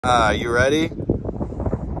You ready?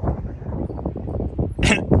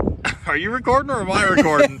 Are you recording or am I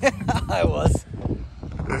recording? I was.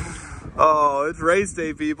 Oh, it's race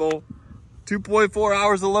day, people. 2.4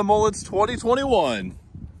 hours of LeMullets 2021.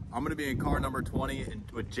 I'm gonna be in car number 20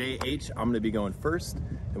 with JH. I'm gonna be going first,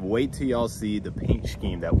 and wait till y'all see the paint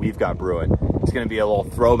scheme that we've got brewing. It's gonna be a little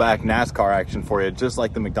throwback NASCAR action for you, just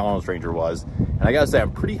like the McDonald's Ranger was. And I gotta say,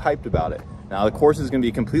 I'm pretty hyped about it. Now, the course is gonna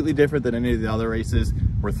be completely different than any of the other races.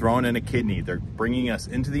 We're throwing in a kidney. They're bringing us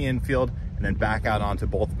into the infield and then back out onto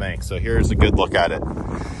both banks. So here's a good look at it.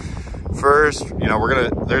 First, you know,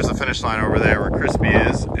 there's the finish line over there where Crispy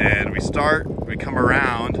is, and we come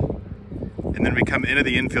around, and then we come into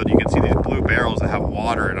the infield. You can see these blue barrels that have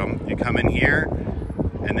water in them. You come in here,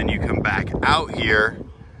 and then you come back out here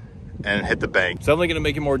and hit the bank. It's definitely gonna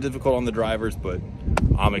make it more difficult on the drivers, but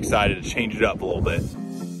I'm excited to change it up a little bit.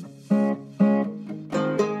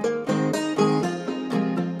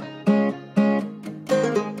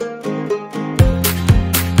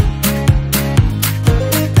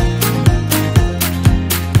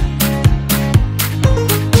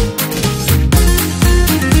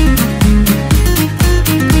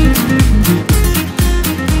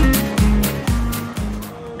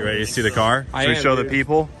 You see the car? Should we show the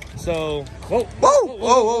people? So,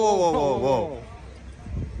 whoa.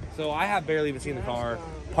 So I have barely even seen the car.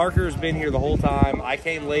 Parker's been here the whole time. I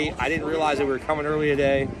came late. I didn't realize that we were coming early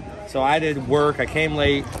today. So I did work. I came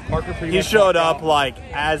late. Parker pretty much showed up like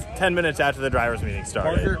as 10 minutes after the driver's meeting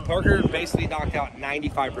started. Parker basically knocked out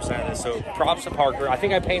 95% of it. So props to Parker. I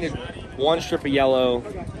think I painted one strip of yellow,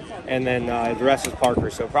 and then the rest is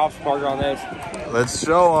Parker. So props to Parker on this. Let's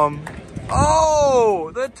show them. Oh,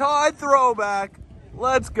 the Tide throwback.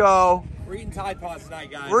 Let's go. We're eating Tide Pods tonight,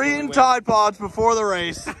 guys. We're eating Tide Pods before the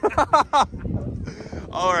race.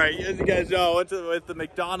 All right, as you guys know, went with the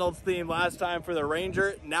McDonald's theme last time for the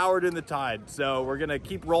Ranger. Now we're doing the Tide. So we're going to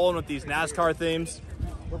keep rolling with these NASCAR themes.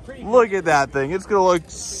 Look at that thing. It's going to look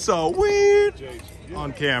so weird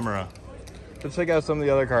on camera. Let's check out some of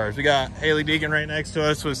the other cars. We got Haley Deacon right next to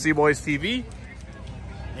us with C-Boys TV.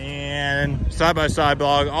 And side-by-side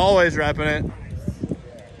blog, always repping it.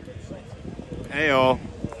 Heyo.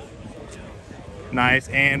 Nice.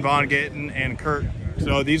 And Von Gittin and Kurt.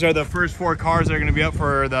 So these are the first 4 cars that are going to be up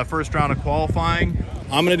for the first round of qualifying.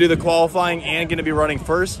 I'm going to do the qualifying and going to be running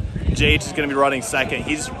first. JH is going to be running second.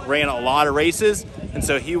 He's ran a lot of races, and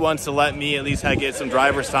so he wants to let me at least get some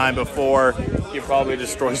driver's time before he probably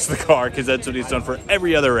destroys the car, because that's what he's done for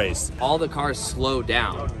every other race. All the cars slow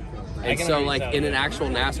down. And so, like, in an actual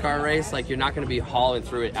NASCAR race, like, you're not going to be hauling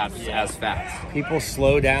through it as fast. People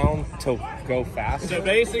slow down to go fast. So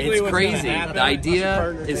basically, it's crazy. The idea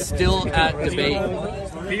is still at debate.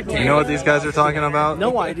 You know what these guys are talking about?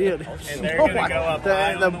 No idea. And they're gonna go up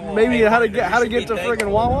maybe how to get to friggin'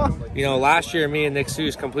 Wawa. You know, last year me and Nick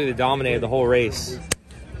Seuss completely dominated the whole race.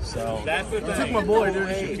 So you took my boy,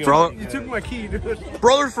 dude. You took my key, dude.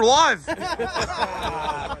 Brothers for life.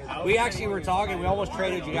 We actually were talking. We almost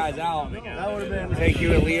traded you guys out. That would have been. Make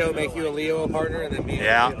you and Leo a partner, and then me.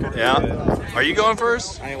 Yeah. Are you going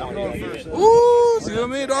first? I ain't want to go first. Ooh, see you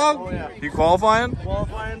and me, dog. Oh, yeah. You qualifying?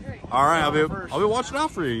 Qualifying. All right, I'll be watching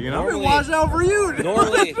out for you. You know. I'll be watching out for you. Dude.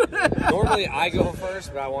 Normally I go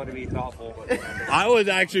first, but I want to be thoughtful. I was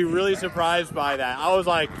actually really surprised by that. I was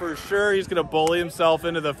like, for sure he's gonna bully himself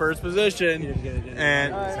into the first position.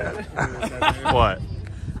 And what?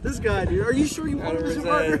 This guy, dude. Are you sure you wanted this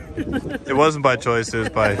partner? It wasn't by choice.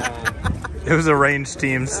 It was arranged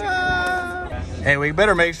teams. Hey, we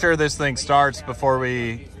better make sure this thing starts before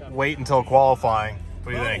we wait until qualifying.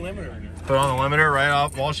 What do you think? Put on the limiter right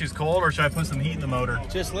off while she's cold, or should I put some heat in the motor?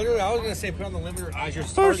 Just literally, I was gonna say put on the limiter as you're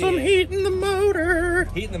starting. Put some heat in the motor.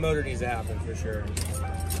 Heat in the motor needs to happen for sure.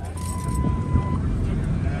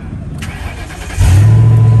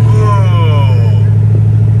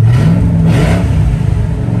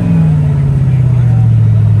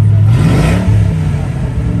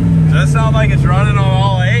 Does that sound like it's running on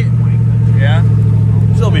all 8? Yeah?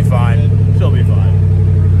 She'll be fine. She'll be fine.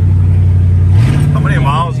 How many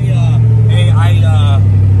miles?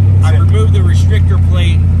 I removed the restrictor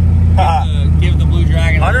plate. Give the Blue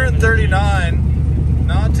Dragon 139.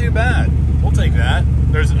 Not too bad. We'll take that.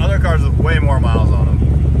 There's other cars with way more miles on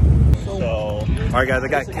them. So, all right, guys, I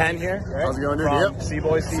got Ken here. Right? How's it going, dude? Yep.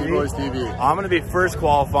 C-Boys TV. C-Boys TV. I'm going to be first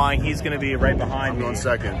qualifying. He's going to be right behind me. I'm going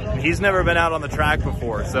second. He's never been out on the track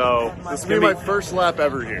before, so this is going to be my first lap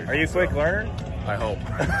ever here. Are you a quick learner? I hope.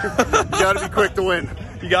 You got to be quick to win.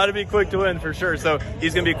 You got to be quick to win for sure. So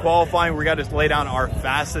he's going to be qualifying. We got to lay down our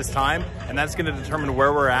fastest time, and that's going to determine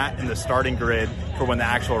where we're at in the starting grid for when the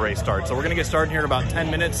actual race starts. So we're going to get started here in about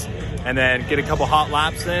 10 minutes and then get a couple hot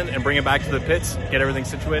laps in and bring it back to the pits, get everything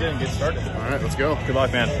situated and get started. All right, let's go. Good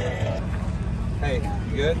luck, man. Hey,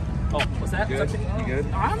 you good? Oh, what's that? Good? You good?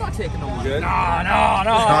 No, I'm not taking no money. Good?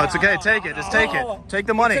 No, it's okay. Take it. Just take it. Take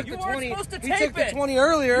the money. You weren't supposed to He tape took the it. 20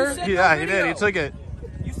 earlier. Yeah, he did. He took it.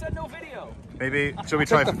 You said no video. Maybe. Should we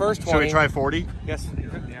try the first Should we 20. try 40? Yes.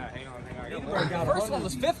 Yeah, hang on. The first one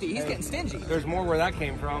was 50. He's getting stingy. There's more where that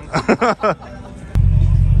came from.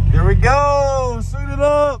 Here we go. Suit it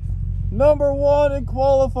up. Number 1 in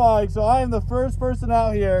qualifying. So I am the first person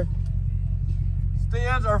out here.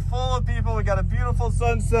 Stands are full of people. We got a beautiful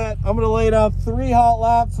sunset. I'm going to lay down 3 hot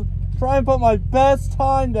laps. Try and put my best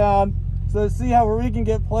time down so see how we can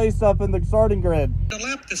get placed up in the starting grid. To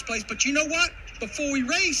lap this place, but you know what? Before we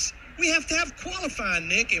race, we have to have qualifying,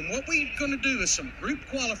 Nick, and what we're going to do is some group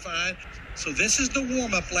qualifying. So this is the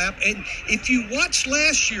warm-up lap, and if you watch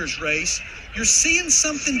last year's race, you're seeing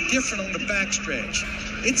something different on the backstretch.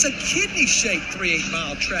 It's a kidney-shaped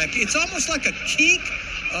 3/8-mile track. It's almost like a kink,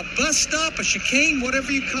 a bus stop, a chicane, whatever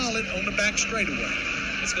you call it, on the back straightaway.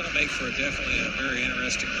 It's going to make for definitely a very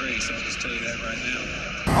interesting race. I'll just tell you that right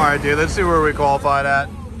now. All right, dude. Let's see where we qualified at.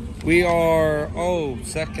 We are,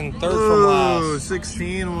 second, third from last.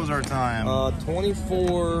 16 was our time.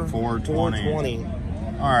 24. 420.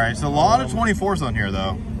 All right, so a lot of 24s on here,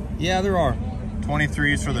 though. Yeah, there are.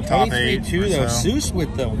 23s for the top 8. too, though. Seuss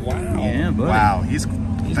with the wow. Yeah, but Wow, he's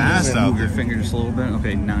fast out move your there. finger just a little bit.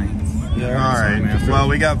 Okay, 9th. All right. Well,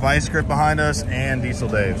 we got Vice Grip behind us and Diesel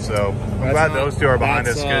Dave, so I'm glad those two are behind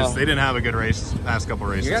us because they didn't have a good race past couple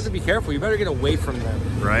races. You have to be careful. You better get away from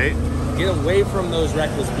them. Right? Get away from those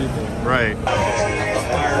reckless people. Right.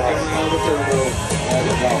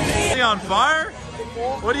 Is he on fire?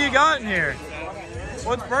 What do you got in here?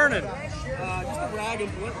 What's burning? Just a rag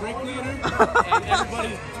and brake cleaner, and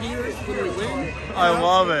everybody's tears when we win. I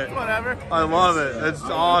love it. Whatever. I love it. It's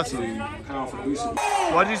awesome.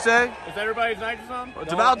 What'd you say? Is everybody's nitrous on?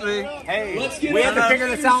 It's about to be. Hey, we have to figure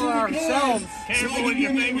this out ourselves.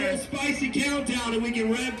 Spicy countdown and we can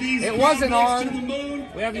rev these. It wasn't on.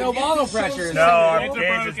 We have no bottle pressure. No, our It's a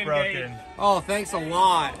gauge is broken broken. Oh, thanks a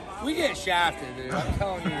lot. We get shafted, dude. I'm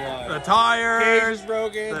telling you what. The Cage tires, is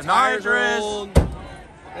broken. the tires are nitrous. old.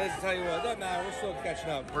 Let's tell you what, it doesn't matter. We're still catching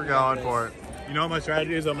up. We're going for it. You know what my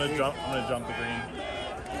strategy is? I'm gonna jump the green.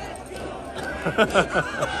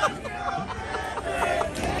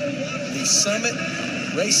 The Summit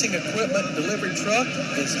Racing Equipment delivery truck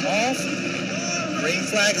is off. Green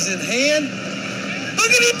flag is in hand.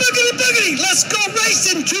 Boogity, boogity, boogity! Let's go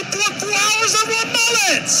racing! 2.4 hours of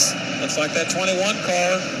LeMullets! Looks like that 21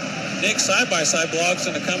 car. Nick side-by-side blog's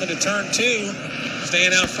going to come into turn 2.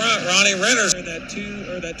 Staying out front, Ronnie Renner's in that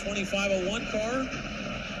 2501 car.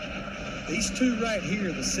 These two right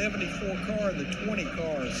here, the 74 car and the 20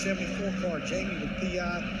 car. 74 car, Jamie with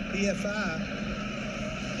PFI.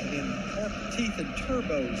 And then Parker Teeth and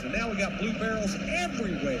Turbos. And now we got blue barrels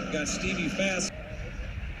everywhere. Got Stevie Fast.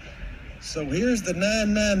 So here's the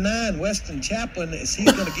 999 Weston Chaplin. Is he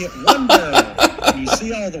going to get 1 barrel? You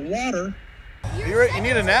see all the water. You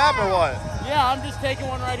need a nap or what? Yeah, I'm just taking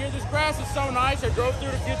one right here. This grass is so nice. I drove through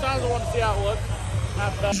it a few times. I wanted to see how it looked.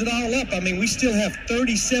 It all up. I mean, we still have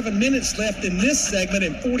 37 minutes left in this segment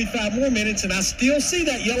and 45 more minutes, and I still see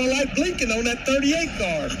that yellow light blinking on that 38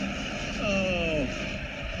 car. Oh.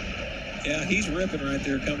 Yeah, he's ripping right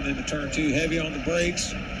there coming into turn 2. Heavy on the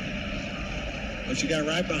brakes. But you got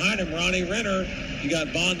right behind him, Ronnie Renner. You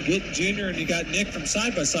got Bond Gittin Jr. and you got Nick from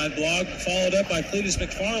Side by Side Blog, followed up by Cletus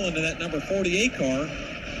McFarland in that number 48 car.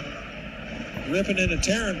 Ripping and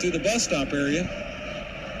tearing through the bus stop area.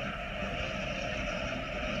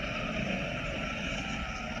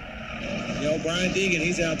 Brian Deegan,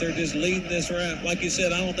 he's out there just leading this round. Like you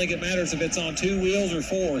said, I don't think it matters if it's on 2 wheels or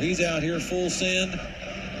 4. He's out here full send.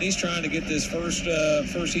 He's trying to get this first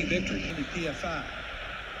heat victory. PFI.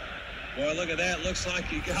 Boy, look at that. Looks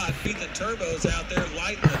like you got Ethan Turbos out there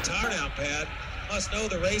lighting the tire down pad. Must know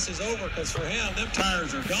the race is over because for him, them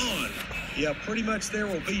tires are gone. Yeah, pretty much there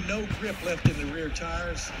will be no grip left in the rear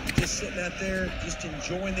tires. Just sitting out there, just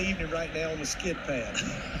enjoying the evening right now on the skid pad.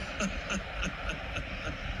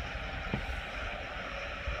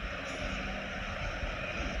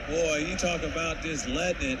 Boy, you talk about just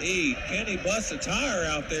letting it eat. Can he bust a tire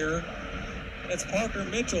out there? That's Parker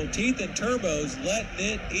Mitchell, Teeth and Turbos, letting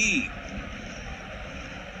it eat.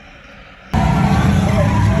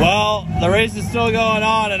 Well, the race is still going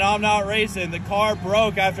on and I'm not racing. The car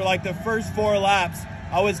broke after like the first 4 laps.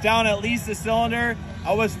 I was down at least a cylinder.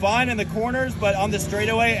 I was fine in the corners, but on the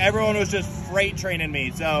straightaway, everyone was just freight training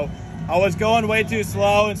me. So I was going way too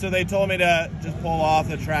slow, and so they told me to just pull off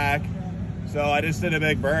the track. So I just did a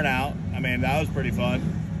big burnout. I mean, that was pretty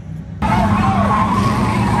fun.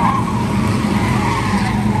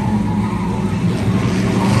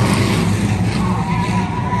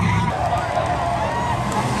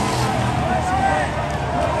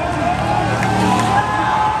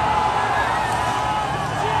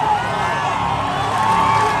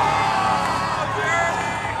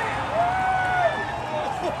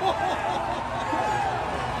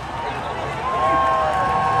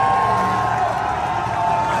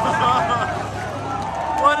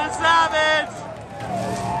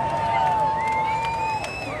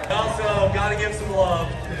 Also, gotta give some love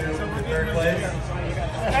to third place.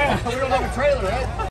 We don't have a trailer, right?